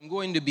I'm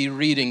going to be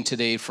reading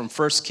today from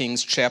 1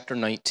 Kings chapter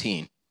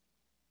 19.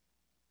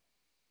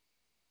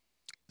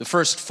 The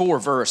first 4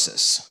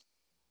 verses.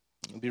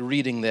 I'll be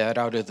reading that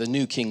out of the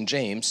New King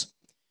James.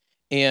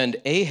 And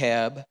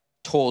Ahab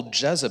told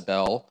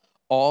Jezebel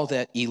all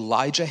that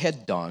Elijah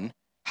had done,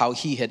 how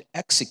he had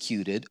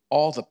executed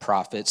all the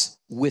prophets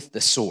with the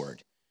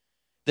sword.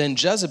 Then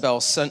Jezebel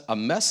sent a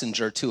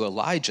messenger to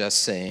Elijah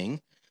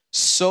saying,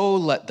 "So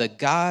let the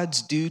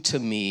gods do to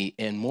me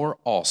and more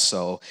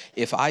also,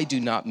 if I do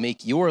not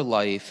make your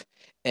life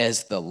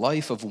as the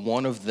life of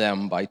one of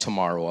them by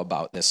tomorrow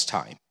about this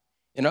time."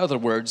 In other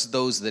words,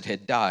 those that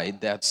had died,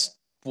 that's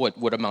what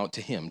would amount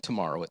to him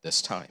tomorrow at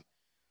this time.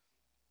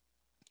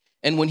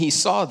 And when he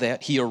saw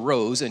that, he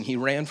arose and he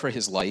ran for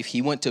his life.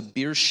 He went to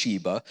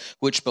Beersheba,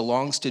 which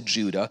belongs to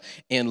Judah,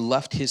 and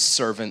left his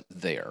servant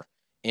there.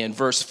 And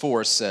verse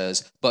 4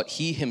 says, "But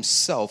he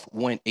himself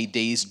went a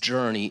day's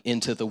journey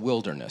into the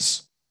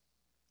wilderness.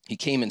 He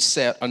came and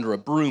sat under a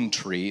broom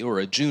tree," or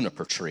a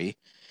juniper tree,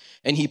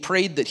 "and he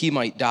prayed that he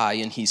might die,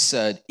 and he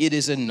said, 'It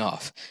is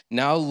enough.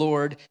 Now,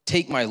 Lord,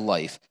 take my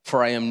life,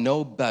 for I am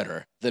no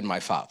better than my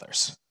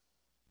fathers.'"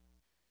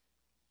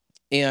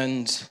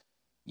 And,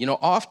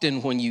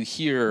 often when you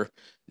hear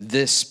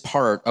this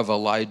part of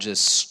Elijah's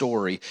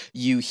story,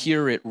 you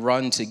hear it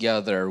run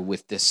together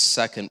with this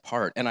second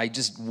part. And I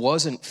just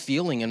wasn't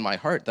feeling in my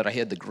heart that I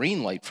had the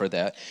green light for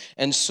that.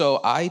 And so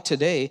I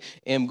today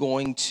am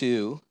going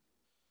to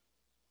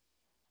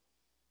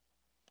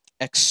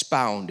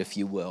expound, if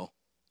you will,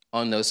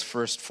 on those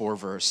first 4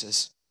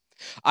 verses.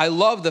 I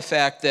love the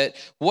fact that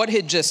what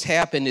had just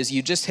happened is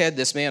you just had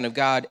this man of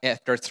God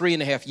after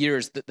 3.5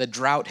 years that the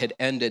drought had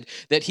ended,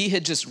 that he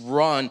had just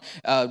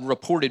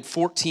reported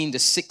 14 to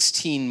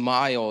 16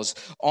 miles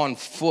on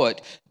foot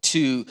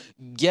to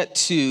get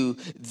to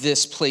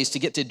this place, to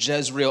get to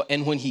Jezreel.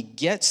 And when he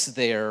gets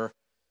there,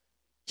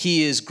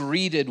 he is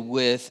greeted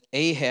with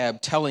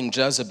Ahab telling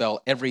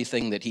Jezebel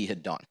everything that he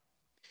had done.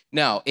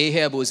 Now,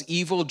 Ahab was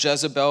evil.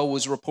 Jezebel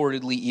was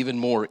reportedly even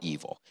more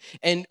evil.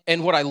 And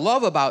what I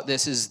love about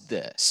this is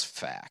this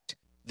fact.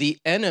 The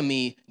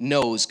enemy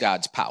knows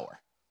God's power.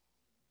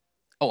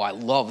 Oh, I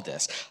love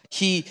this.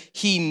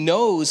 He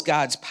knows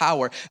God's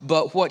power,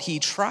 but what he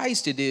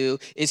tries to do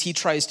is he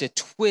tries to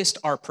twist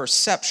our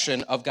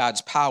perception of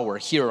God's power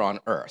here on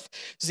earth.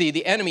 See,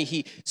 the enemy,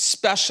 he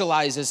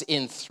specializes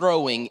in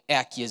throwing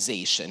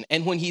accusation.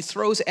 And when he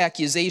throws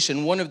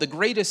accusation, one of the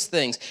greatest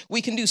things,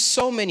 we can do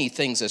so many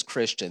things as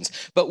Christians,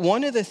 but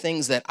one of the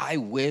things that I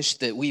wish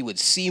that we would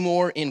see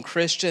more in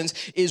Christians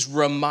is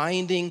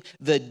reminding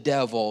the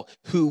devil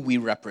who we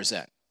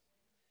represent.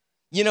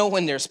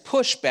 When there's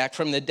pushback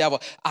from the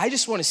devil, I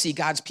just want to see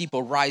God's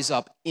people rise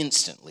up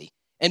instantly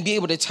and be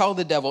able to tell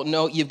the devil,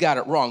 "No, you've got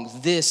it wrong.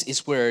 This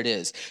is where it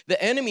is."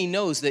 The enemy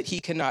knows that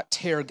he cannot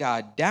tear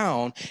God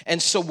down,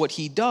 and so what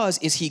he does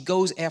is he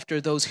goes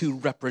after those who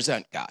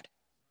represent God.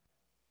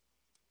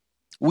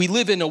 We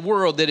live in a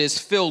world that is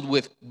filled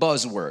with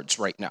buzzwords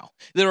right now.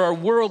 There are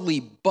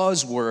worldly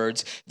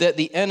buzzwords that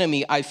the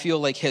enemy, I feel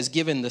like, has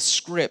given the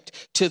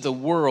script to the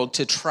world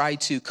to try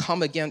to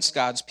come against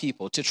God's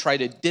people, to try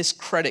to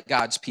discredit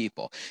God's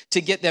people, to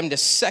get them to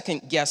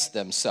second guess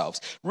themselves,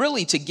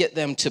 really to get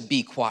them to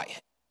be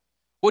quiet.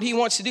 What he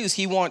wants to do is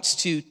he wants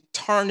to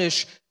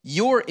tarnish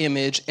your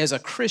image as a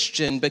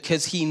Christian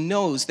because he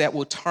knows that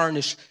will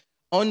tarnish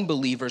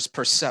unbelievers'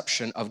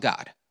 perception of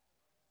God.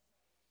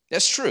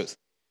 That's truth.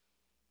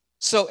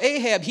 So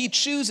Ahab, he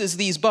chooses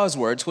these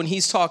buzzwords when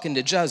he's talking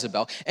to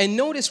Jezebel. And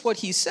notice what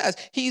he says.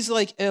 He's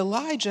like,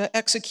 Elijah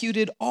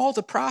executed all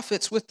the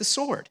prophets with the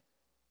sword.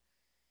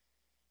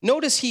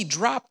 Notice he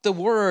dropped the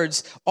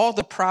words, all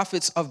the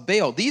prophets of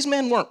Baal. These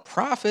men weren't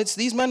prophets.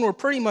 These men were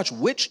pretty much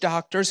witch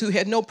doctors who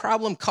had no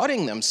problem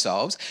cutting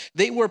themselves.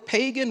 They were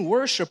pagan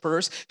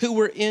worshipers who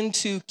were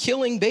into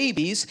killing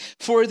babies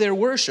for their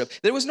worship.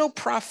 There was no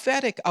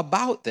prophetic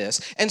about this.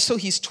 And so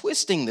he's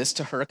twisting this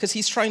to her because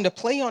he's trying to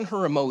play on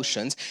her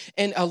emotions.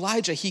 And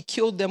Elijah, he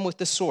killed them with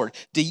the sword.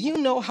 Do you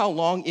know how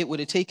long it would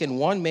have taken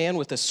one man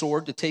with a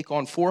sword to take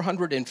on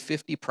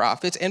 450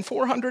 prophets and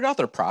 400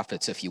 other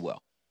prophets, if you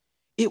will?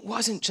 It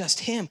wasn't just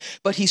him,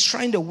 but he's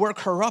trying to work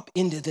her up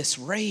into this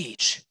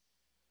rage.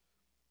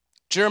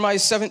 Jeremiah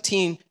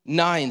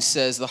 17:9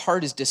 says, "The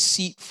heart is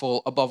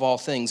deceitful above all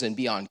things and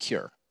beyond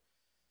cure."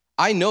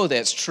 I know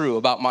that's true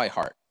about my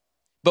heart.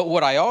 But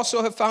what I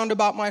also have found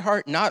about my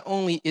heart, not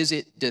only is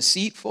it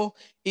deceitful,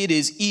 it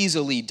is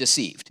easily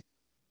deceived.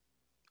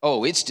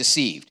 Oh, it's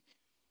deceived.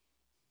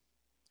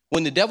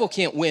 When the devil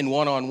can't win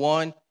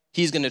one-on-one,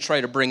 he's going to try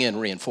to bring in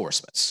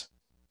reinforcements.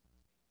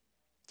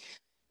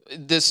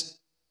 This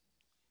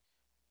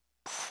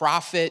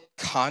prophet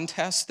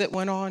contest that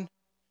went on,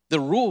 the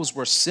rules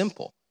were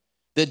simple.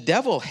 The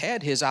devil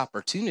had his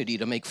opportunity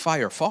to make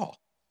fire fall.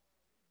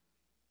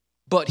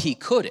 but he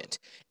couldn't.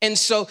 And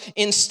so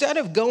instead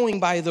of going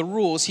by the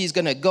rules, he's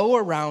going to go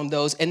around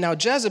those. And now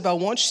Jezebel,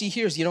 once she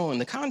hears, and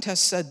the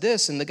contest said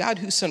this, and the God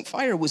who sent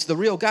fire was the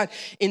real God,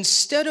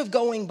 instead of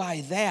going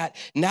by that,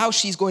 now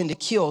she's going to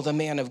kill the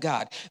man of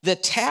God. The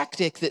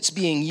tactic that's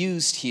being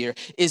used here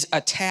is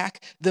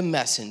attack the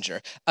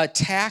messenger,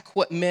 attack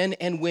what men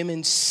and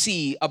women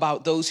see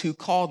about those who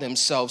call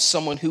themselves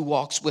someone who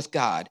walks with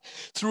God.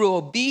 Through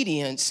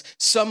obedience,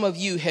 some of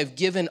you have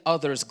given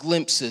others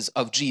glimpses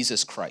of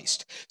Jesus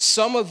Christ.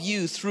 Some of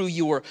you, through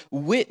your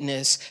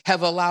witness,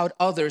 have allowed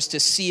others to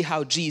see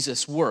how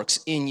Jesus works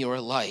in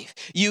your life.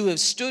 You have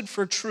stood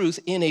for truth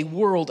in a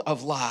world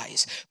of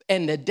lies,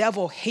 and the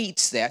devil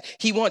hates that.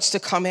 He wants to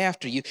come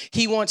after you.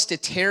 He wants to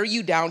tear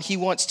you down. He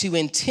wants to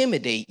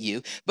intimidate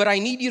you. But I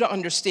need you to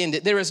understand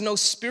that there is no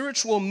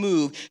spiritual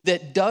move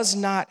that does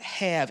not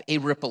have a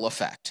ripple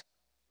effect.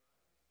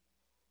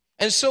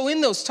 And so in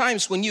those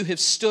times when you have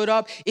stood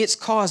up, it's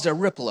caused a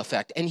ripple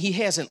effect, and he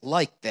hasn't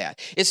liked that.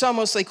 It's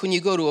almost like when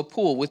you go to a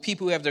pool with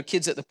people who have their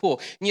kids at the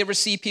pool, and you ever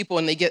see people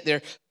and they get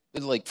their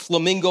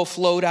flamingo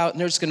float out,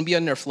 and they're just going to be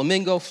on their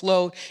flamingo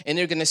float, and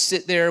they're going to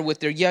sit there with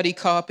their Yeti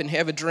cup and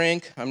have a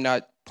drink. I'm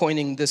not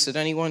pointing this at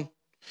anyone.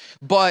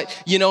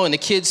 But, and the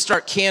kids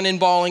start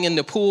cannonballing in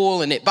the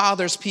pool and it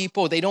bothers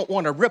people. They don't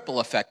want a ripple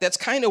effect. That's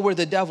kind of where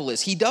the devil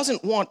is. He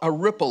doesn't want a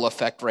ripple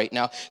effect right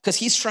now because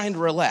he's trying to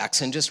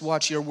relax and just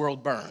watch your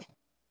world burn.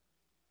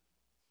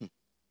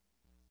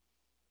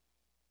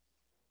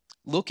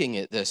 Looking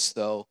at this,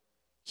 though,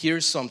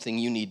 here's something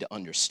you need to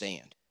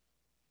understand.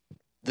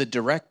 The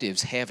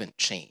directives haven't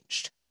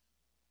changed.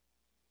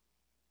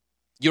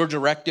 Your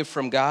directive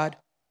from God,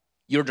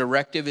 your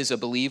directive as a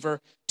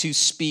believer, to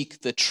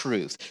speak the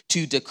truth,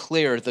 to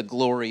declare the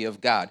glory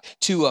of God,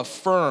 to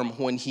affirm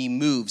when he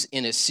moves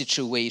in a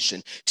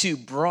situation, to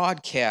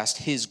broadcast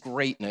his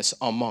greatness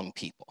among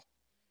people.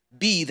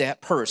 Be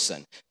that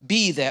person.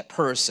 Be that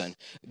person.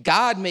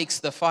 God makes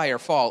the fire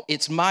fall.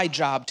 It's my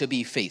job to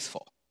be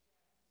faithful.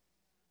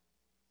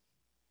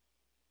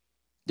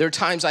 There are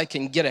times I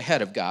can get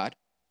ahead of God.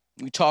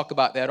 We talk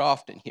about that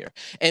often here.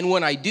 And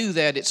when I do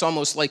that, it's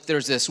almost like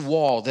there's this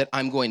wall that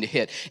I'm going to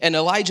hit. And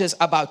Elijah's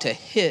about to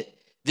hit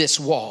this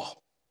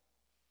wall.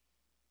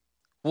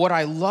 What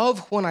I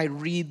love when I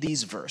read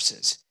these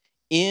verses,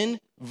 in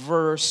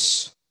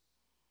verse,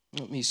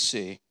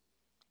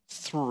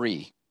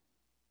 3,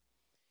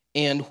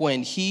 and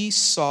when he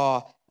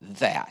saw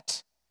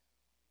that,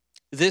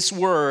 this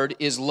word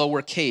is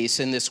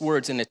lowercase, and this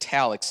word's in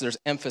italics. There's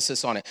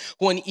emphasis on it.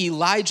 When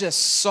Elijah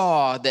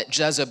saw that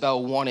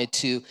Jezebel wanted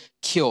to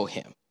kill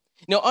him.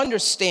 Now,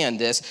 understand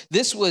this.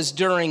 This was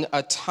during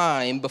a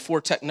time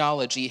before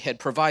technology had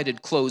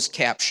provided closed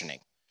captioning.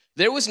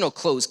 There was no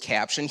closed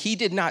caption. He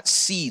did not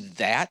see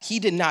that. He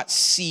did not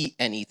see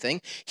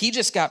anything. He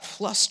just got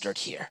flustered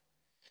here.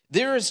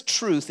 There is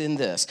truth in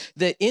this,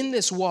 that in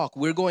this walk,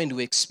 we're going to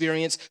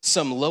experience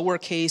some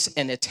lowercase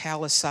and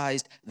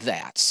italicized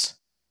that's.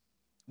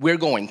 We're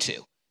going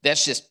to.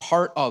 That's just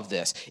part of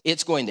this.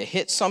 It's going to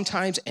hit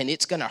sometimes, and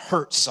it's going to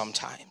hurt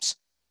sometimes.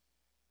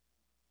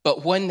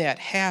 But when that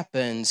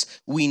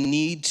happens, we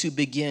need to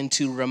begin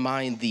to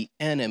remind the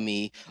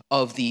enemy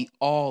of the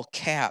all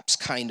caps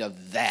kind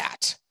of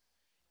that.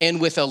 And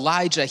with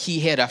Elijah, he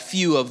had a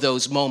few of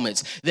those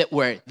moments that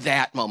were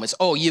that moments.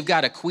 Oh, you've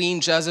got a queen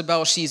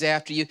Jezebel, she's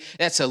after you.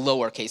 That's a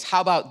lowercase. How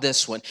about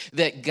this one?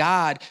 That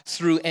God,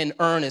 through an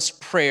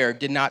earnest prayer,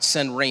 did not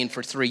send rain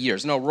for 3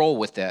 years. No, roll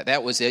with that.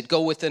 That was it.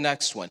 Go with the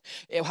next one.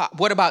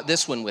 What about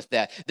this one with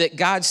that? That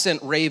God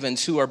sent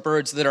ravens, who are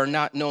birds that are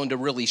not known to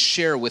really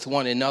share with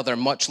one another,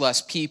 much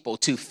less people,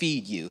 to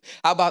feed you.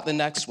 How about the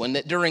next one?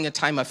 That during a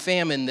time of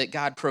famine, that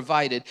God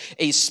provided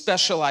a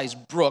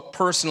specialized brook,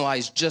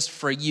 personalized just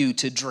for you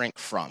to drink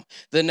from.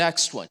 The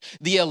next one,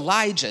 the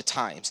Elijah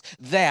times,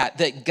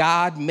 that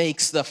God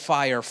makes the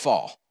fire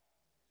fall.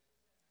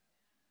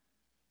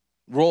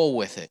 Roll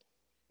with it.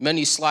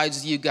 Many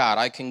slides you got,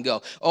 I can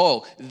go.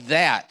 Oh,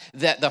 that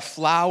the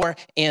flour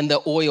and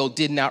the oil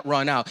did not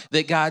run out.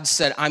 That God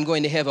said, I'm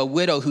going to have a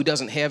widow who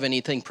doesn't have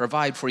anything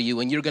provide for you,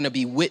 and you're going to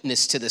be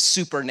witness to the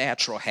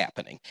supernatural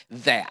happening.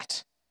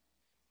 That.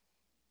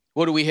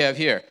 What do we have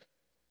here?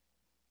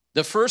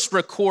 The first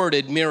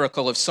recorded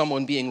miracle of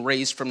someone being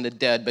raised from the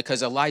dead,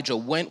 because Elijah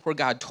went where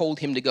God told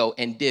him to go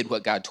and did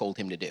what God told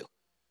him to do.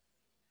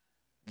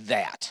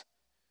 That.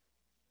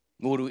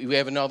 What do we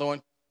have another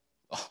one?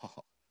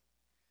 Oh.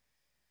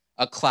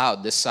 A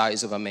cloud the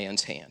size of a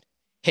man's hand.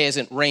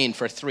 Hasn't rained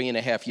for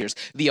 3.5 years.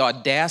 The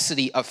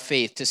audacity of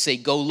faith to say,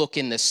 go look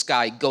in the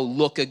sky, go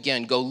look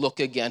again,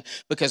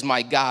 because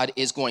my God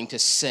is going to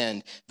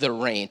send the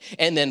rain.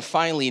 And then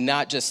finally,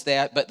 not just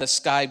that, but the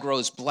sky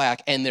grows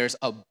black and there's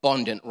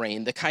abundant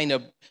rain, the kind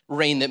of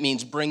rain that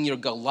means bring your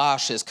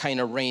galoshes kind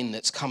of rain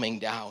that's coming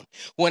down.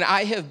 When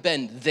I have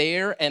been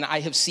there and I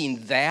have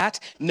seen that,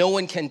 no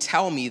one can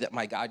tell me that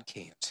my God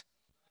can't.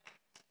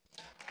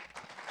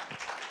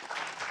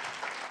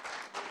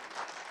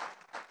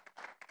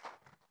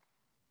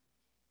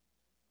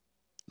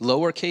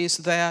 Lowercase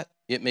that,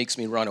 it makes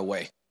me run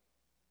away.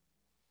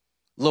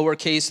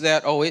 Lowercase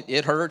that, oh,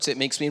 it hurts. It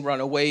makes me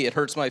run away. It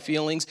hurts my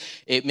feelings.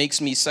 It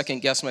makes me second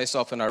guess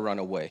myself and I run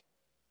away.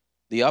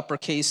 The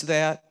uppercase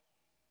that,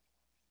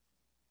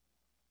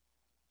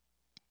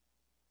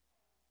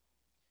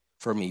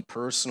 for me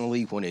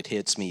personally, when it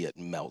hits me, it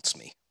melts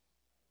me.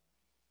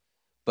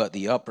 But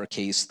the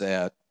uppercase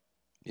that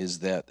is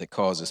that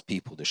causes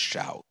people to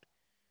shout.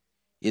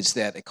 It's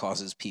that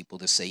causes people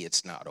to say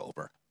it's not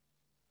over.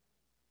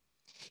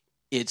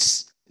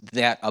 It's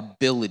that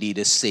ability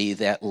to say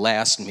that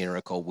last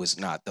miracle was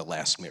not the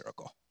last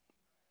miracle.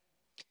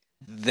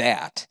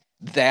 That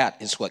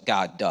is what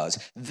God does.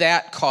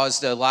 That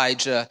caused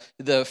Elijah,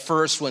 the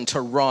first one,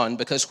 to run,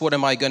 because what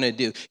am I going to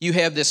do? You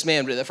have this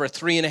man that for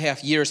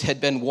 3.5 years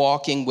had been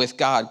walking with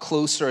God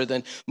closer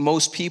than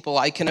most people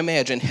I can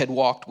imagine had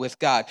walked with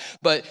God.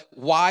 But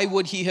why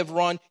would he have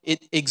run?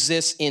 It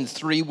exists in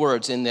 3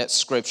 words in that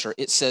scripture.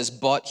 It says,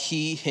 but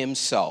he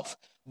himself.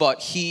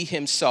 But he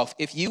himself.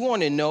 If you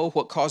want to know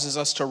what causes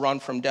us to run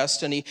from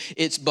destiny,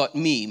 it's but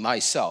me,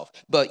 myself,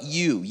 but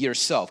you,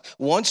 yourself.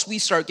 Once we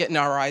start getting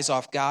our eyes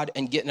off God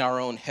and getting our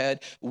own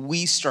head,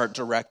 we start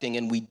directing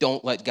and we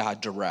don't let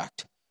God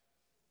direct.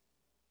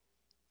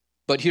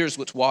 But here's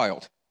what's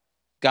wild.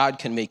 God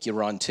can make you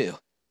run too.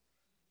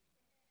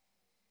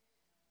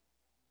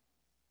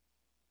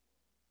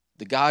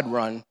 The God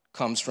run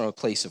comes from a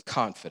place of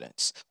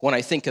confidence. When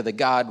I think of the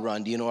God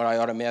run, do you know what I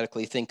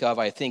automatically think of?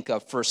 I think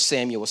of 1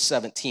 Samuel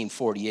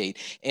 17:48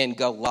 and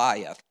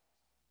Goliath.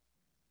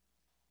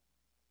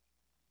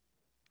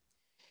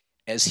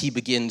 As he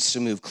begins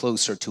to move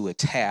closer to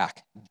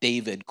attack,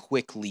 David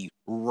quickly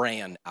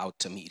ran out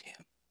to meet him.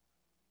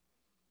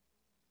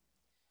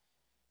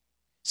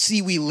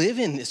 See, we live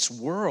in this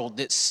world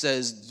that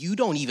says you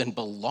don't even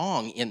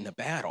belong in the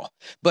battle.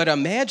 But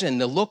imagine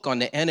the look on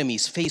the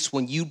enemy's face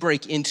when you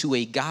break into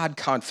a God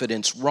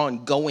confidence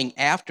run going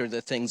after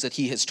the things that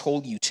he has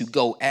told you to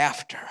go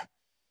after.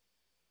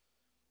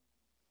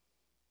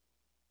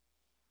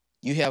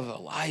 You have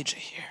Elijah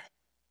here.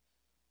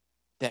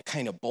 That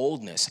kind of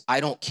boldness. I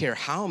don't care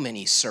how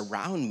many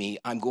surround me,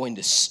 I'm going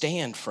to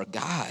stand for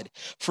God.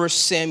 1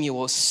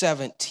 Samuel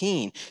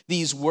 17,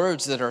 these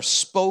words that are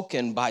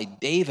spoken by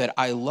David,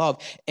 I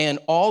love. And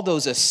all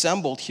those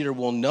assembled here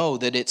will know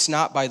that it's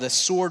not by the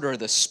sword or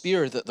the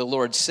spear that the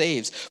Lord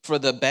saves, for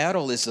the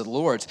battle is the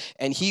Lord's,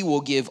 and he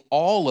will give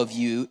all of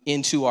you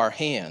into our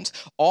hands.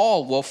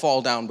 All will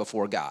fall down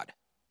before God.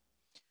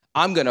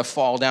 I'm going to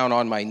fall down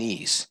on my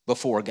knees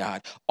before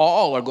God.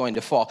 All are going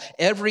to fall.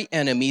 Every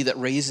enemy that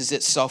raises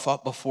itself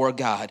up before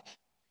God,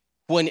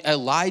 when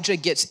Elijah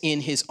gets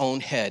in his own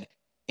head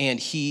and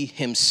he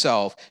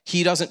himself,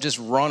 he doesn't just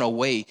run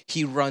away.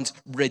 He runs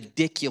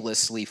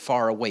ridiculously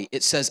far away.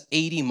 It says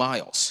 80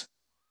 miles.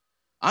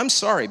 I'm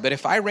sorry, but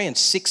if I ran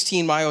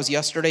 16 miles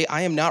yesterday,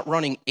 I am not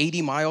running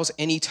 80 miles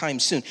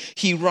anytime soon.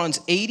 He runs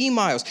 80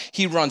 miles.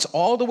 He runs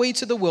all the way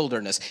to the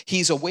wilderness.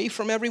 He's away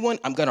from everyone.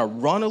 I'm going to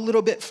run a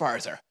little bit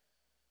farther.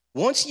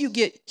 Once you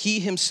get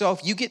he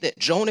himself, you get that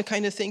Jonah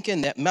kind of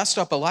thinking, that messed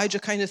up Elijah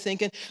kind of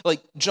thinking.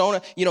 Like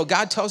Jonah,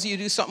 God tells you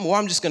to do something, well,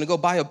 I'm just going to go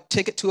buy a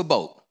ticket to a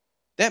boat.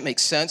 That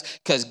makes sense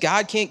because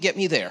God can't get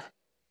me there.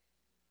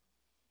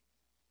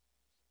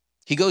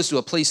 He goes to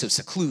a place of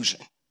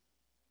seclusion.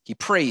 He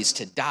prays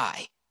to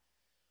die.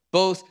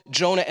 Both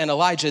Jonah and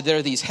Elijah,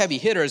 they're these heavy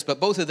hitters,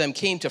 but both of them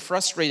came to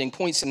frustrating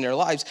points in their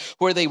lives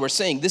where they were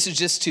saying, this is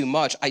just too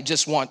much. I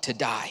just want to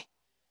die.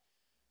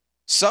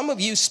 Some of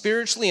you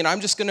spiritually, and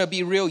I'm just going to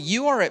be real,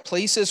 you are at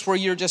places where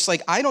you're just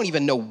like, I don't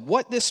even know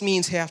what this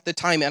means half the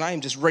time, and I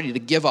am just ready to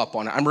give up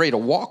on it. I'm ready to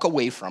walk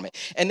away from it.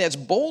 And that's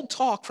bold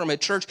talk from a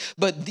church,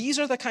 but these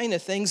are the kind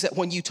of things that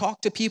when you talk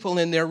to people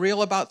and they're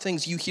real about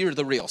things, you hear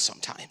the real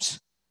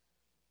sometimes.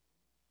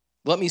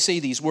 Let me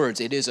say these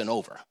words, it isn't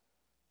over.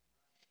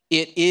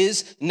 It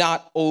is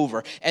not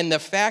over. And the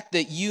fact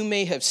that you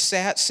may have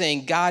sat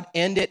saying, God,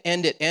 end it,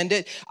 end it, end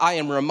it. I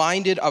am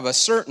reminded of a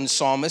certain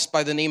psalmist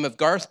by the name of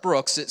Garth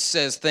Brooks that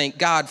says, thank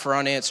God for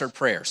unanswered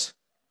prayers.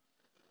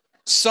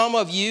 Some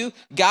of you,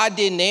 God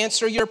didn't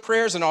answer your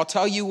prayers, and I'll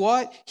tell you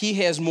what, he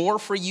has more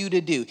for you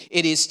to do.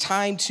 It is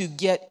time to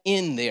get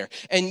in there.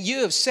 And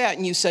you have sat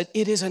and you said,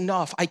 it is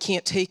enough. I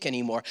can't take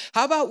anymore.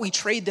 How about we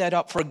trade that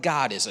up for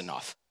God is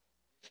enough?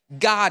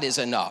 God is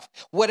enough.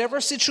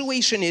 Whatever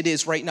situation it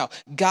is right now,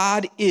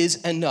 God is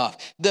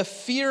enough. The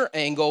fear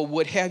angle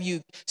would have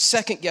you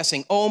second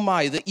guessing, oh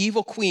my, the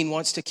evil queen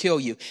wants to kill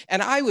you.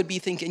 And I would be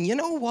thinking, you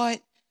know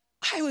what?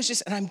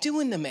 And I'm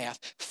doing the math,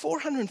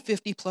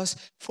 450 plus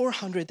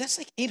 400, that's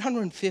like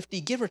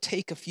 850, give or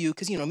take a few,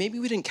 because, maybe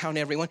we didn't count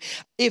everyone.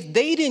 If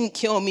they didn't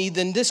kill me,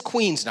 then this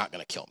queen's not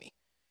going to kill me.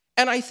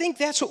 And I think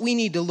that's what we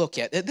need to look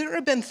at. There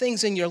have been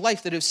things in your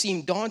life that have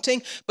seemed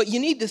daunting, but you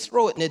need to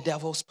throw it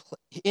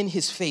in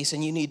his face,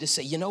 and you need to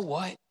say, you know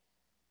what?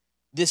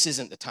 This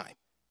isn't the time.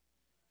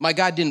 My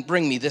God didn't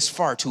bring me this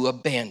far to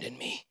abandon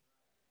me.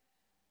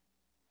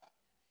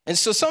 And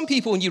so some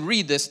people, when you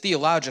read this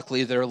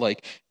theologically, they're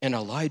like, and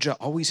Elijah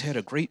always had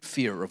a great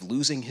fear of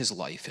losing his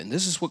life, and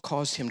this is what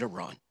caused him to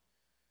run.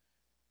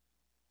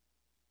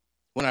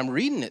 When I'm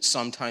reading it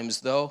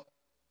sometimes, though,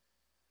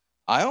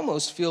 I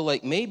almost feel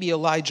like maybe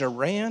Elijah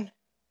ran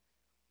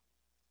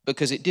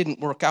because it didn't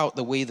work out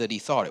the way that he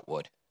thought it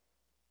would.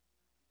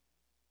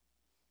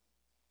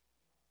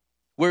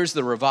 Where's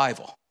the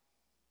revival?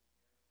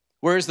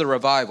 Where's the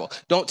revival?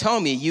 Don't tell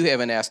me you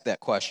haven't asked that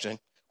question.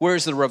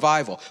 Where's the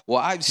revival? Well,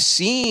 I've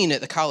seen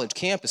at the college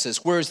campuses,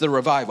 where's the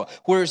revival?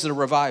 Where's the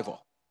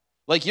revival?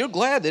 Like, you're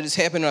glad that it's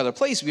happened in other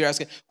places. You're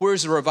asking,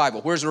 where's the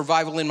revival? Where's the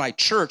revival in my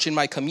church, in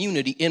my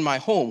community, in my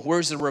home?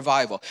 Where's the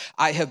revival?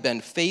 I have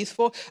been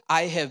faithful.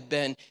 I have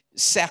been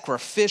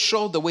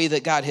sacrificial the way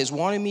that God has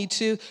wanted me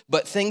to,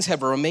 but things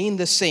have remained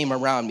the same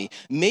around me.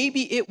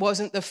 Maybe it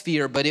wasn't the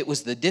fear, but it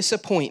was the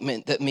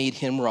disappointment that made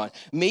him run.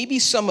 Maybe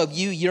some of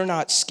you, you're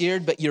not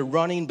scared, but you're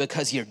running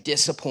because you're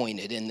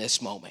disappointed in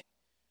this moment.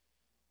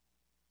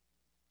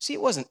 See,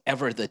 it wasn't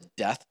ever the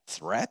death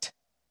threat.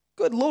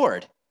 Good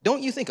Lord.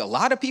 Don't you think a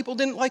lot of people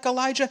didn't like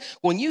Elijah?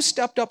 When you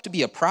stepped up to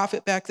be a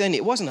prophet back then,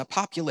 it wasn't a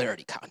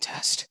popularity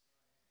contest.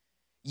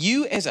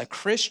 You as a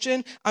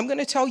Christian, I'm going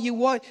to tell you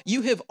what,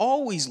 you have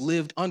always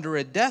lived under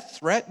a death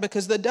threat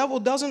because the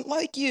devil doesn't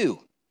like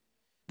you.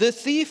 The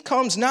thief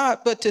comes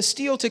not but to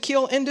steal, to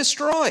kill, and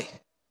destroy.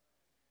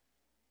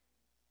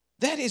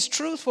 That is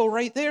truthful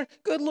right there.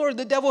 Good Lord,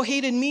 the devil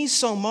hated me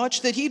so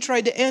much that he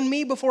tried to end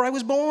me before I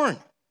was born.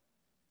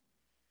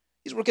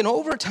 He's working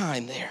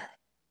overtime there.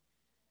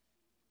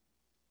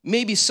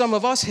 Maybe some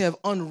of us have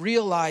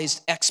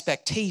unrealized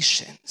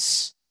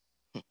expectations.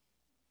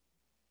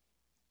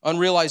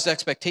 Unrealized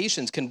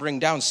expectations can bring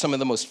down some of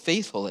the most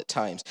faithful at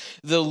times.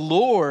 The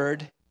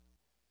Lord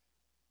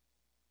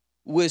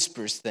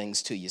whispers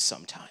things to you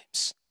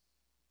sometimes.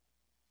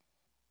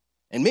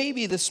 And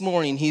maybe this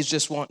morning he's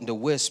just wanting to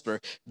whisper,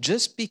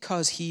 just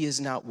because he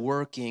is not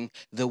working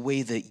the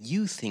way that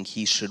you think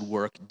he should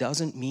work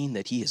doesn't mean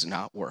that he is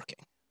not working.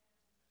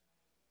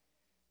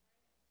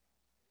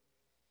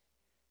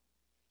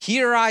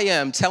 Here I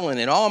am telling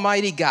an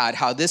almighty God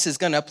how this is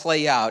going to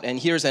play out, and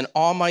here's an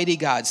almighty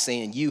God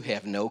saying, you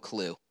have no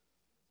clue.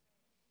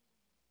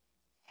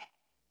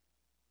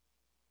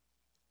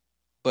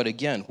 But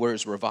again,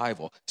 where's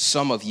revival?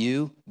 Some of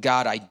you,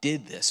 God, I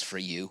did this for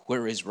you.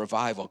 Where is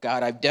revival?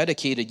 God, I've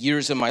dedicated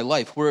years of my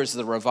life. Where is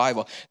the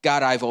revival?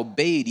 God, I've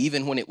obeyed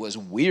even when it was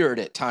weird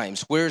at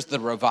times. Where's the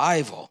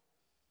revival?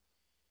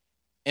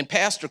 And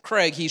Pastor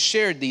Craig, he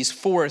shared these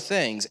 4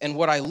 things, and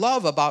what I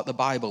love about the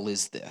Bible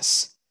is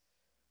this.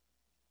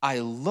 I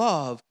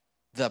love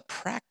the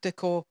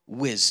practical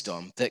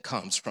wisdom that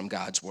comes from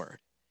God's word.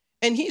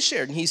 And he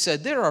shared, and he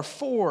said, there are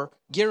 4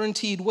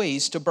 guaranteed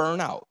ways to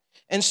burn out.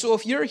 And so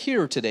if you're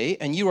here today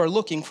and you are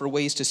looking for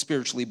ways to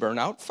spiritually burn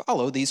out,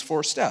 follow these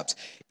 4 steps.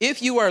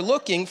 If you are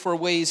looking for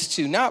ways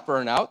to not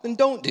burn out, then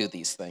don't do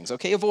these things,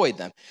 okay? Avoid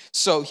them.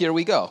 So here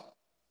we go.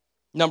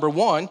 Number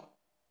 1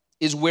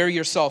 is wear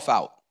yourself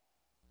out.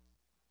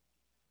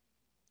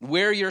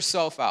 Wear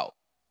yourself out.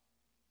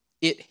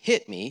 It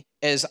hit me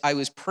as I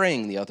was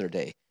praying the other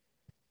day.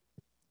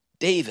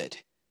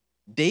 David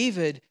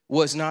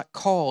was not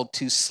called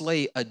to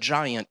slay a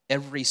giant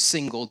every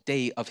single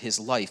day of his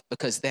life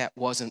because that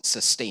wasn't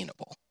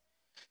sustainable.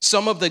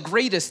 Some of the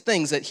greatest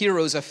things that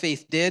heroes of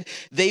faith did,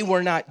 they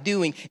were not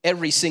doing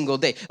every single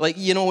day. Like,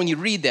 you know, when you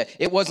read that,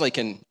 it was like,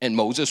 and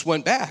Moses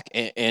went back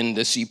and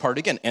the sea part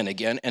again and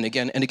again and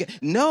again and again.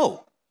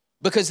 No.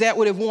 Because that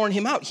would have worn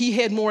him out. He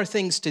had more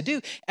things to do.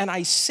 And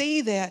I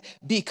say that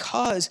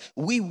because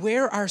we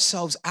wear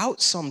ourselves out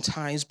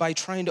sometimes by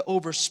trying to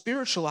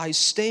over-spiritualize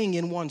staying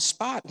in one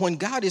spot when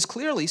God is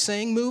clearly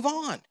saying, move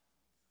on.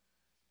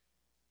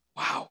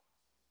 Wow.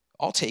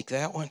 I'll take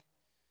that one.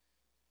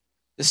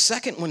 The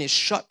second one is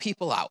shut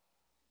people out.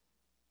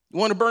 You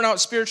want to burn out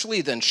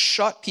spiritually? Then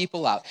shut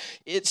people out.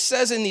 It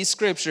says in these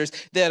scriptures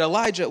that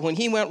Elijah, when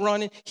he went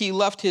running, he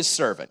left his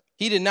servant.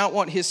 He did not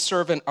want his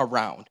servant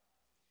around.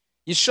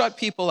 You shut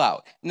people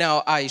out.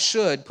 Now, I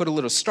should put a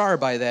little star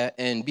by that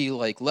and be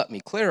like, let me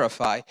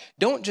clarify.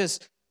 Don't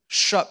just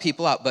shut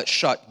people out, but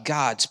shut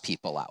God's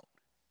people out.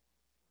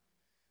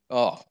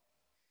 Oh,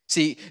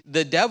 see,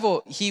 the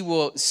devil, he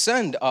will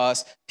send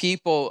us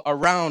people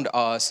around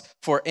us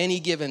for any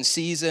given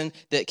season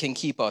that can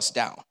keep us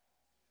down.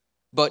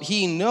 But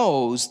he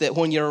knows that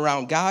when you're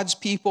around God's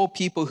people,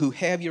 people who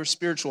have your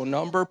spiritual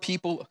number,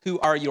 people who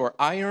are your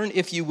iron,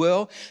 if you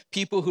will,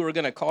 people who are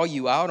going to call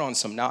you out on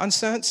some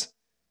nonsense,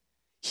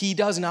 he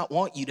does not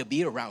want you to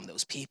be around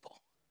those people.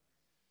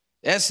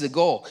 That's the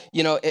goal.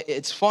 You know,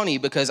 it's funny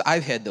because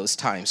I've had those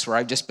times where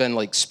I've just been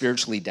like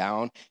spiritually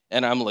down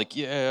and I'm like,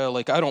 yeah,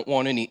 like I don't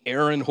want any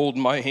Aaron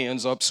holding my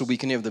hands up so we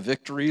can have the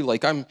victory.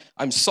 Like I'm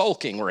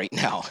sulking right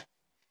now.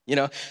 You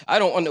know, I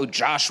don't want no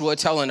Joshua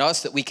telling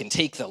us that we can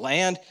take the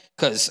land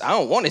because I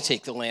don't want to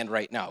take the land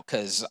right now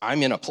because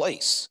I'm in a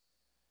place.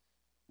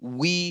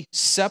 We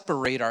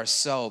separate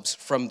ourselves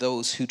from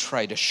those who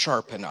try to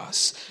sharpen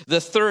us.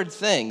 The third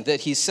thing that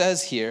he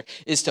says here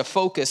is to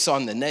focus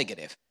on the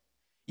negative.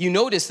 You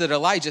notice that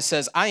Elijah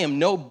says, I am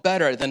no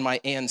better than my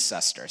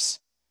ancestors.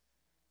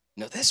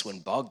 Now, this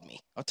one bugged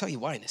me. I'll tell you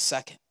why in a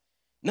second.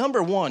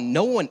 Number 1,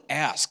 no one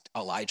asked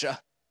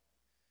Elijah.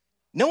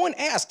 No one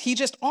asked. He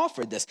just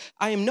offered this.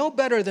 I am no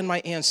better than my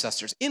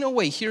ancestors. In a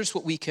way, here's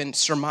what we can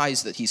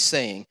surmise that he's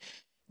saying.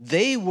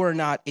 They were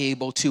not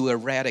able to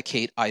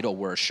eradicate idol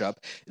worship.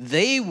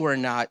 They were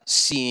not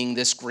seeing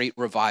this great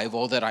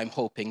revival that I'm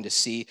hoping to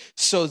see.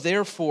 So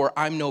therefore,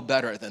 I'm no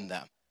better than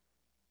them.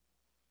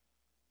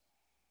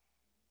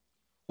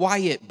 Why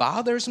it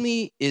bothers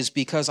me is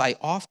because I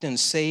often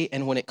say,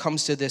 and when it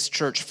comes to this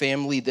church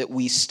family, that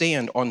we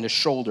stand on the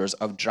shoulders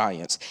of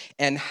giants.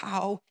 And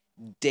how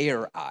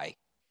dare I?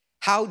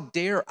 How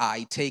dare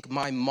I take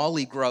my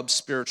mully grub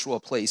spiritual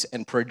place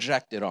and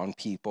project it on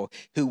people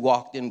who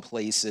walked in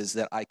places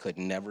that I could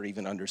never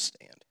even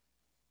understand?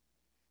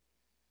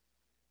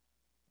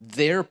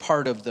 Their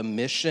part of the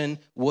mission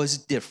was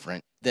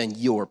different than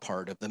your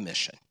part of the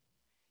mission.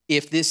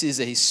 If this is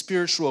a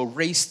spiritual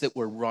race that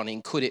we're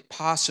running, could it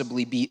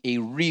possibly be a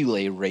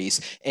relay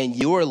race? And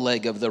your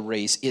leg of the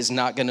race is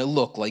not going to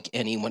look like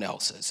anyone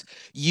else's.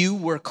 You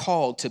were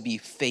called to be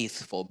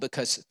faithful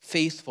because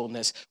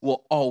faithfulness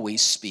will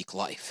always speak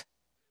life.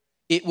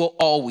 It will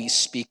always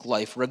speak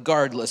life,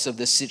 regardless of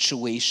the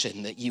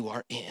situation that you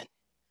are in.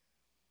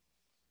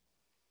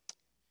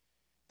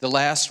 The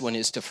last one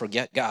is to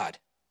forget God.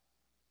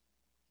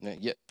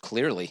 Yeah,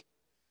 clearly,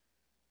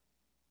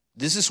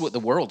 this is what the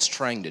world's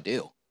trying to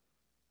do.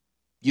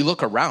 You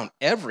look around,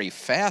 every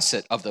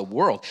facet of the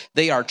world,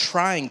 they are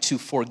trying to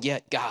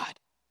forget God.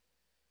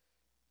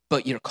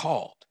 But you're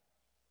called.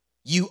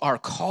 You are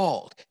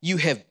called. You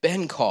have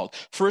been called.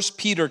 1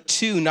 Peter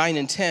 2, 9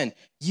 and 10,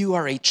 you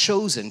are a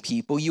chosen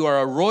people. You are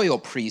a royal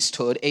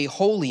priesthood, a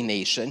holy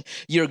nation.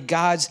 You're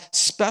God's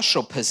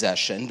special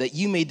possession, that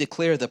you may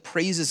declare the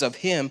praises of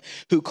him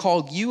who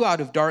called you out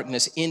of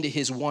darkness into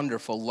his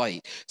wonderful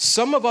light.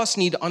 Some of us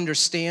need to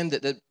understand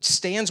that the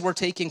stands we're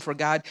taking for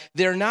God,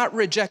 they're not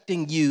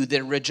rejecting you,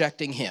 they're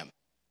rejecting him.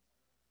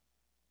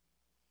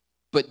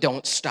 But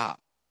don't stop.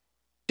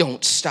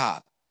 Don't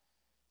stop.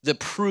 The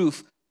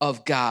proof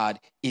of God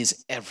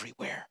is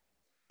everywhere.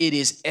 It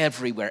is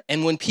everywhere.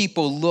 And when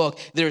people look,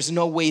 there's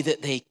no way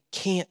that they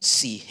can't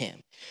see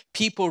him.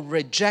 People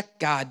reject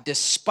God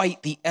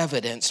despite the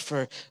evidence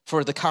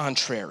for the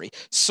contrary.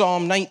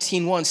 Psalm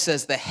 19:1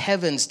 says, the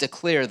heavens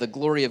declare the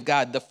glory of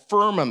God. The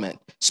firmament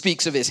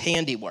speaks of his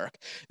handiwork.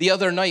 The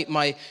other night,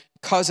 my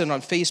cousin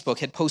on Facebook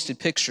had posted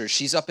pictures.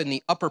 She's up in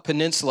the Upper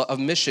Peninsula of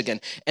Michigan,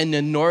 and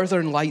the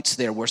northern lights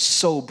there were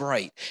so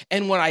bright.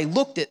 And when I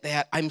looked at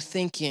that, I'm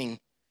thinking,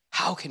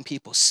 how can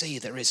people say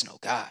there is no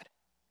God?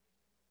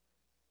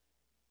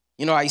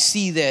 You know, I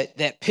see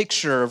that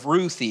picture of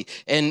Ruthie,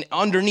 and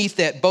underneath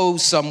that bow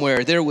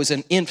somewhere, there was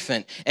an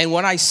infant. And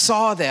when I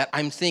saw that,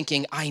 I'm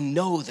thinking, I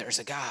know there's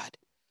a God.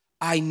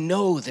 I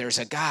know there's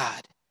a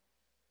God.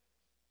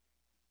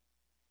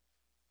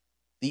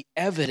 The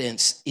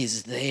evidence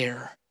is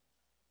there.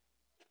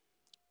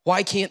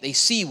 Why can't they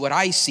see what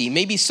I see?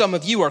 Maybe some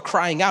of you are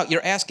crying out.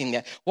 You're asking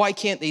that. Why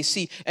can't they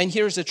see? And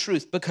here's the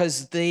truth,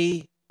 because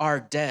they are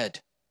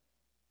dead.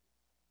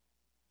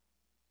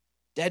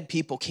 Dead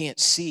people can't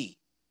see.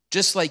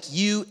 Just like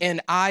you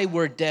and I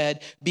were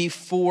dead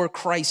before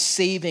Christ's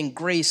saving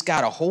grace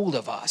got a hold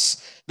of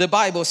us. The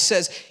Bible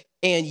says,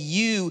 and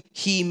you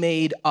he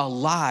made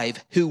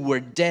alive who were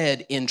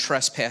dead in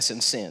trespass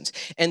and sins.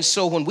 And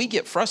so when we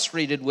get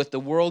frustrated with the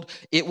world,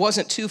 it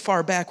wasn't too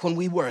far back when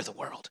we were the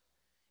world.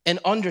 And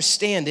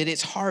understand that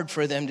it's hard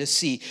for them to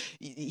see.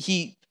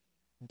 He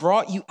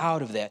brought you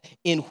out of that,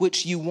 in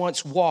which you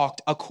once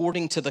walked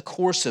according to the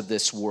course of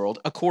this world,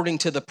 according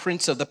to the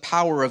prince of the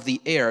power of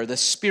the air, the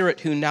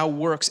spirit who now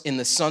works in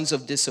the sons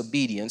of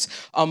disobedience,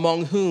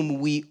 among whom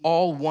we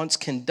all once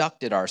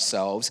conducted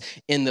ourselves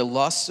in the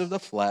lusts of the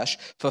flesh,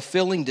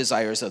 fulfilling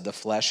desires of the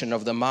flesh and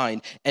of the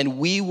mind, and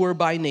we were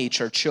by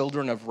nature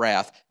children of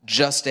wrath,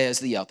 just as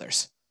the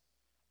others.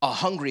 A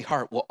hungry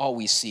heart will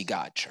always see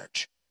God,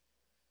 church.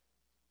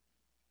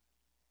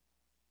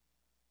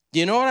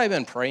 Do you know what I've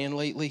been praying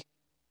lately?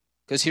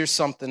 Because here's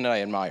something that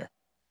I admire.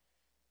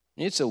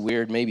 It's a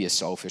weird, maybe a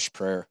selfish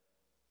prayer.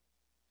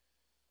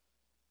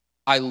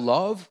 I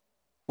love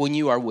when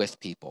you are with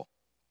people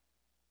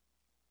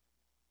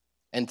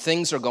and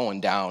things are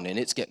going down and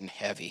it's getting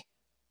heavy.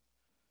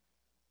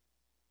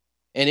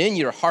 And in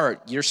your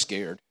heart, you're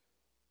scared.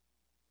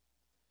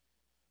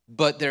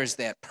 But there's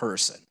that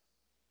person.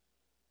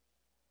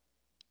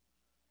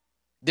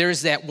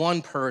 There's that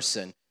one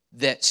person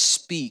that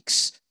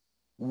speaks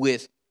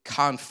with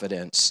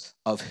confidence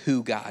of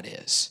who God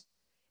is.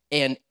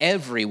 And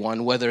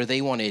everyone, whether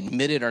they want to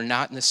admit it or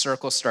not in the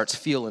circle, starts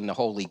feeling the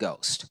Holy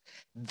Ghost.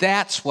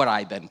 That's what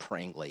I've been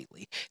praying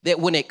lately.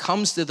 That when it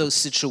comes to those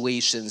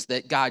situations,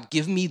 that God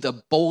give me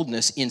the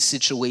boldness in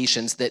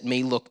situations that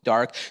may look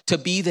dark, to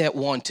be that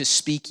one to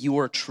speak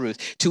your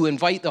truth, to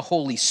invite the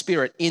Holy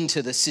Spirit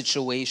into the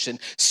situation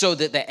so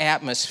that the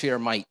atmosphere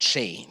might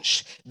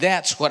change.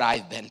 That's what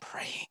I've been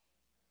praying.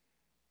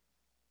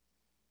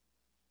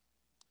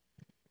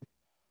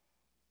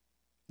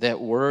 That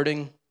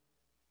wording,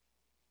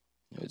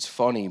 it's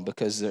funny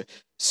because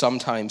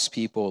sometimes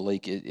people,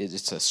 like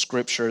it's a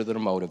scripture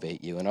that'll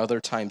motivate you, and other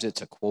times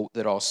it's a quote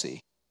that I'll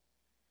see.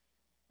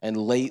 And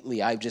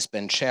lately, I've just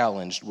been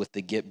challenged with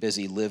the get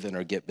busy living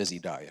or get busy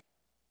dying.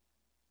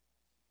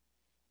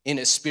 In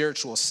a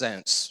spiritual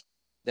sense,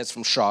 that's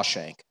from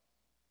Shawshank.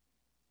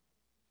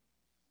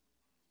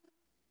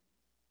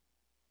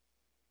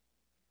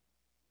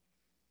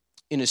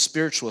 In a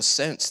spiritual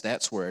sense,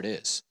 that's where it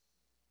is.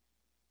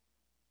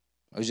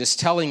 I was just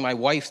telling my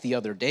wife the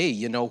other day,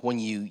 when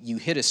you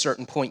hit a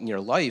certain point in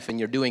your life and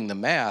you're doing the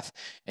math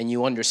and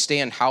you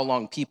understand how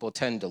long people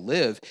tend to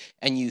live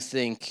and you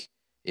think,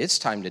 it's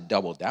time to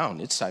double down.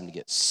 It's time to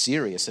get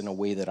serious in a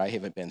way that I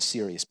haven't been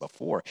serious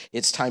before.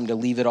 It's time to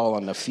leave it all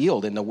on the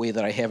field in the way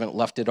that I haven't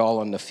left it all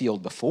on the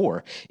field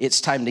before. It's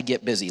time to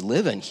get busy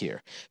living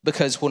here.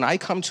 Because when I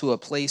come to a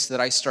place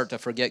that I start to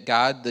forget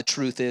God, the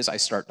truth is I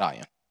start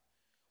dying.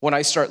 When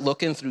I start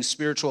looking through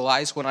spiritual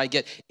eyes, when I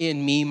get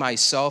in me,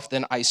 myself,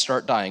 then I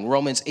start dying.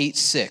 Romans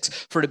 8:6,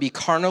 for to be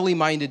carnally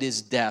minded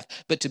is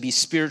death, but to be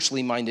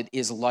spiritually minded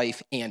is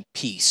life and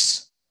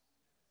peace.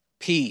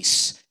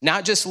 Peace,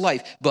 not just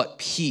life, but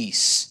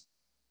peace.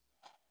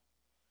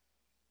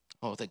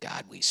 Oh, the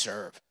God we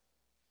serve.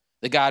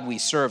 The God we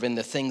serve and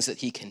the things that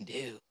he can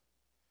do.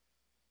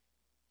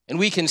 And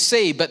we can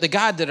say, but the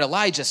God that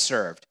Elijah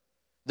served,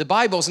 the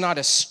Bible's not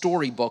a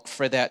storybook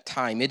for that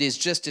time. It is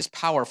just as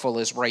powerful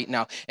as right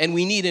now. And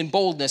we need in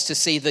boldness to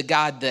say the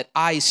God that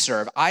I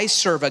serve. I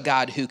serve a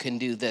God who can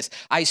do this.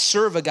 I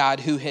serve a God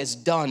who has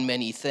done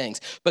many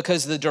things.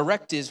 Because the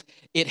directive,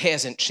 it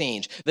hasn't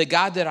changed. The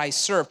God that I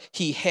serve,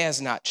 he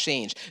has not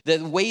changed. The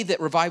way that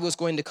revival is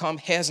going to come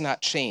has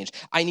not changed.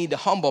 I need to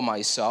humble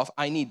myself.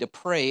 I need to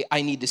pray.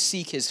 I need to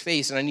seek his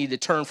face. And I need to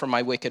turn from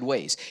my wicked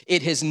ways.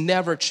 It has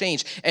never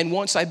changed. And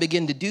once I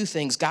begin to do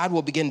things, God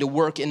will begin to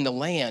work in the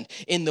land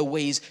in the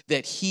ways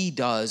that he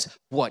does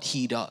what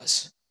he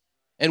does.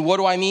 And what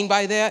do I mean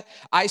by that?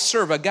 I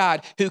serve a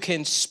God who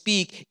can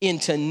speak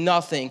into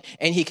nothing,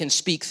 and he can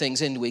speak things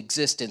into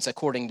existence,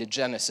 according to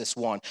Genesis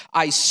 1.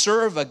 I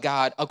serve a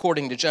God,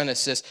 according to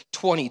Genesis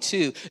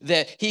 22,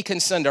 that he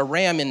can send a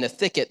ram in the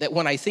thicket, that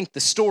when I think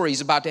the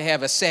story's about to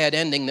have a sad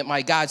ending, that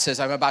my God says,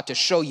 I'm about to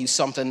show you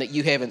something that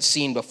you haven't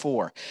seen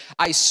before.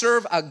 I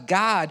serve a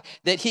God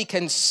that he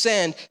can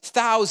send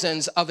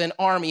thousands of an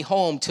army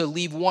home to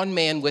leave one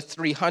man with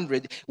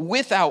 300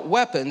 without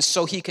weapons,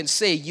 so he can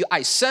say,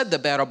 I said the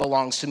battle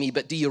belongs to me,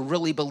 but do you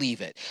really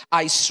believe it?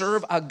 I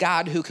serve a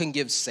God who can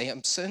give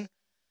Samson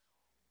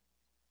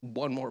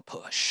one more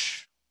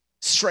push,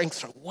 strength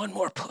for one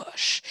more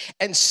push.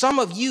 And some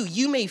of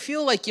you may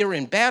feel like you're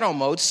in battle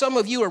mode. Some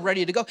of you are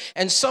ready to go.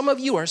 And some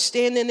of you are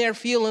standing there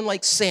feeling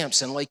like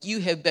Samson, like you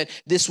have been,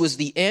 this was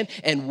the end,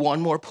 and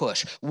one more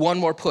push, one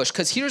more push.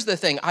 Because here's the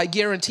thing, I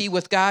guarantee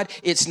with God,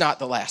 it's not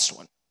the last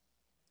one.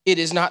 It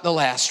is not the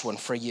last one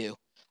for you.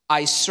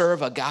 I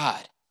serve a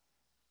God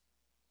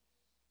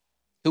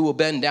who will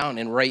bend down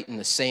and write in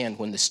the sand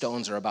when the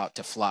stones are about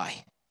to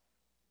fly.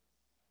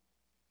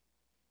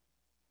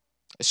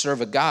 I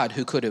serve a God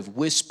who could have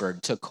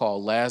whispered to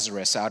call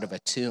Lazarus out of a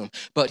tomb,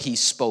 but he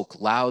spoke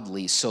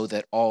loudly so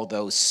that all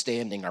those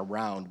standing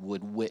around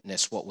would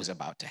witness what was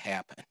about to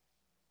happen.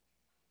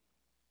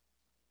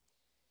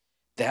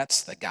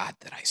 That's the God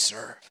that I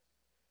serve.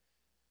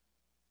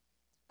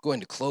 I'm going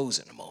to close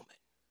in a moment.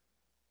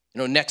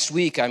 Next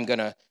week I'm going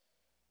to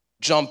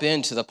jump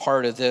into the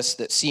part of this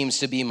that seems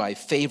to be my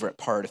favorite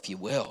part, if you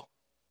will.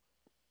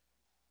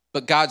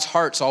 But God's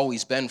heart's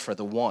always been for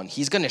the one.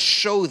 He's going to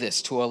show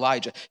this to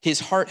Elijah.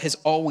 His heart has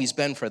always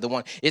been for the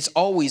one. It's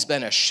always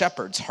been a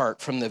shepherd's heart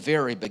from the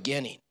very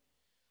beginning.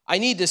 I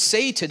need to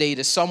say today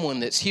to someone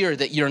that's here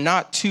that you're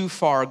not too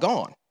far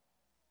gone.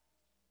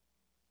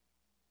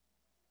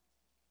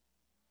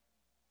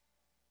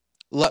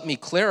 Let me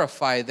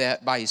clarify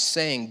that by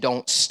saying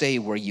don't stay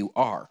where you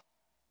are.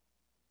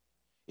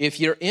 If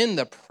you're in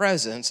the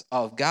presence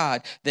of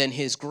God, then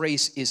his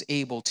grace is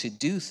able to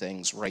do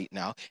things right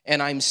now.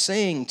 And I'm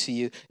saying to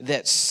you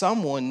that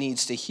someone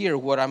needs to hear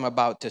what I'm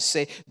about to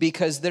say,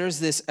 because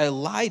there's this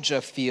Elijah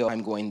feel,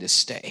 I'm going to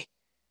stay.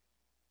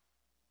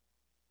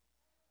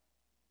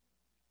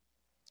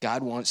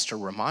 God wants to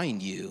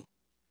remind you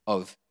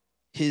of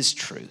his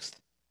truth.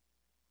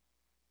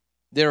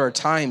 There are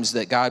times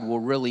that God will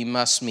really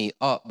mess me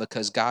up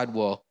because God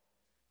will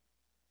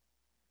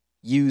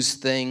use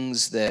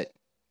things that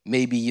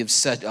maybe you've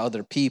said to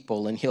other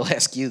people, and he'll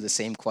ask you the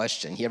same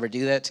question. He ever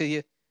do that to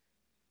you?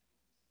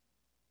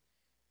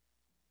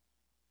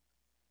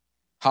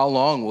 How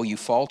long will you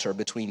falter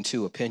between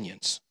two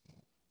opinions?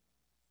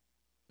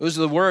 Those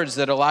are the words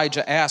that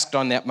Elijah asked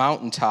on that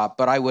mountaintop,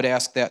 but I would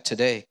ask that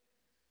today.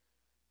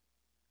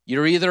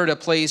 You're either at a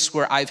place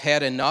where I've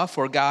had enough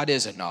or God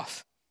is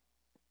enough.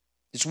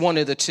 It's one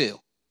of the two.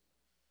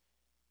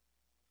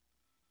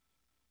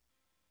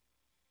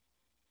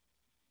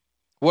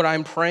 What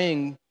I'm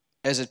praying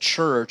as a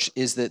church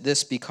is that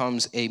this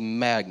becomes a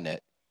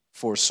magnet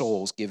for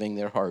souls giving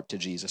their heart to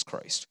Jesus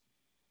Christ.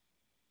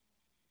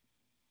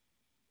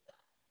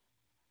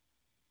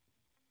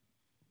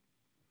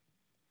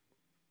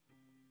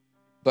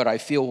 But I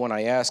feel when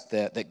I ask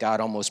that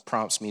God almost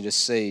prompts me to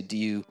say, do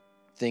you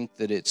think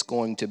that it's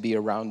going to be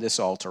around this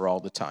altar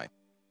all the time?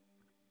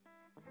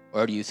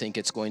 Or do you think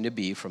it's going to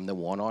be from the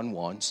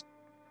one-on-ones?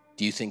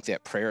 Do you think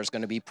that prayer is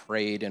going to be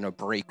prayed in a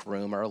break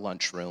room or a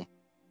lunchroom,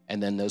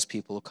 and then those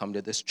people will come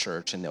to this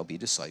church and they'll be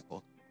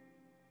discipled?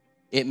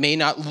 It may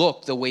not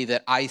look the way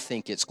that I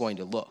think it's going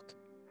to look,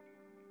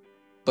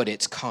 but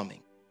it's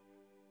coming.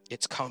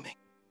 It's coming.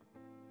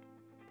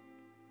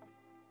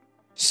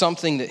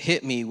 Something that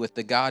hit me with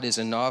the God is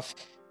enough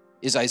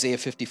is Isaiah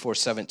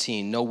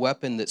 54:17. No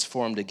weapon that's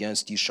formed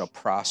against you shall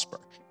prosper.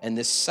 And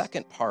this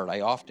second part,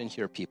 I often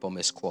hear people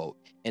misquote.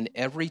 And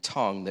every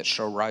tongue that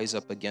shall rise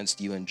up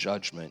against you in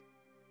judgment,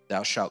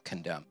 thou shalt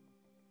condemn.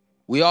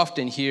 We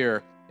often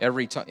hear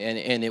every tongue,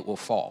 and it will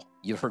fall.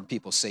 You've heard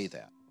people say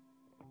that.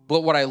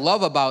 But what I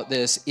love about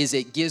this is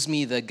it gives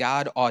me the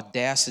God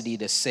audacity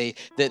to say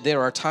that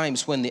there are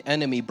times when the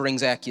enemy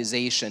brings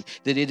accusation,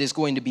 that it is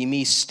going to be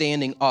me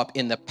standing up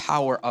in the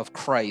power of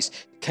Christ,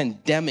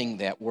 condemning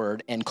that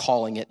word and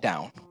calling it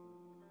down.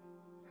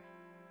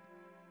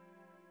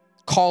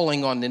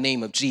 Calling on the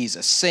name of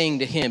Jesus, saying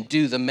to him,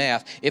 do the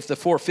math. If the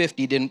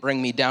 450 didn't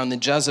bring me down, then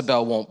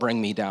Jezebel won't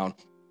bring me down.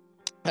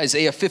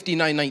 Isaiah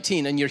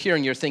 59:19, and you're here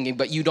and you're thinking,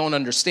 but you don't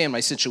understand my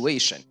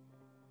situation.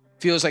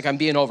 Feels like I'm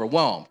being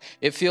overwhelmed.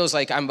 It feels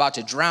like I'm about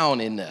to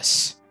drown in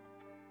this.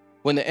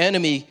 When the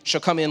enemy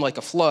shall come in like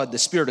a flood, the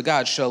Spirit of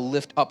God shall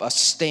lift up a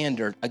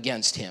standard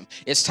against him.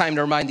 It's time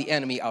to remind the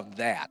enemy of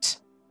that.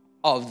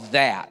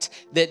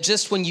 That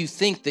just when you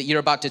think that you're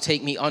about to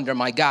take me under,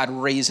 my God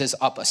raises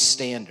up a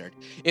standard.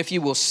 If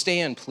you will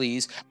stand,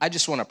 please, I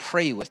just want to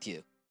pray with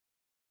you.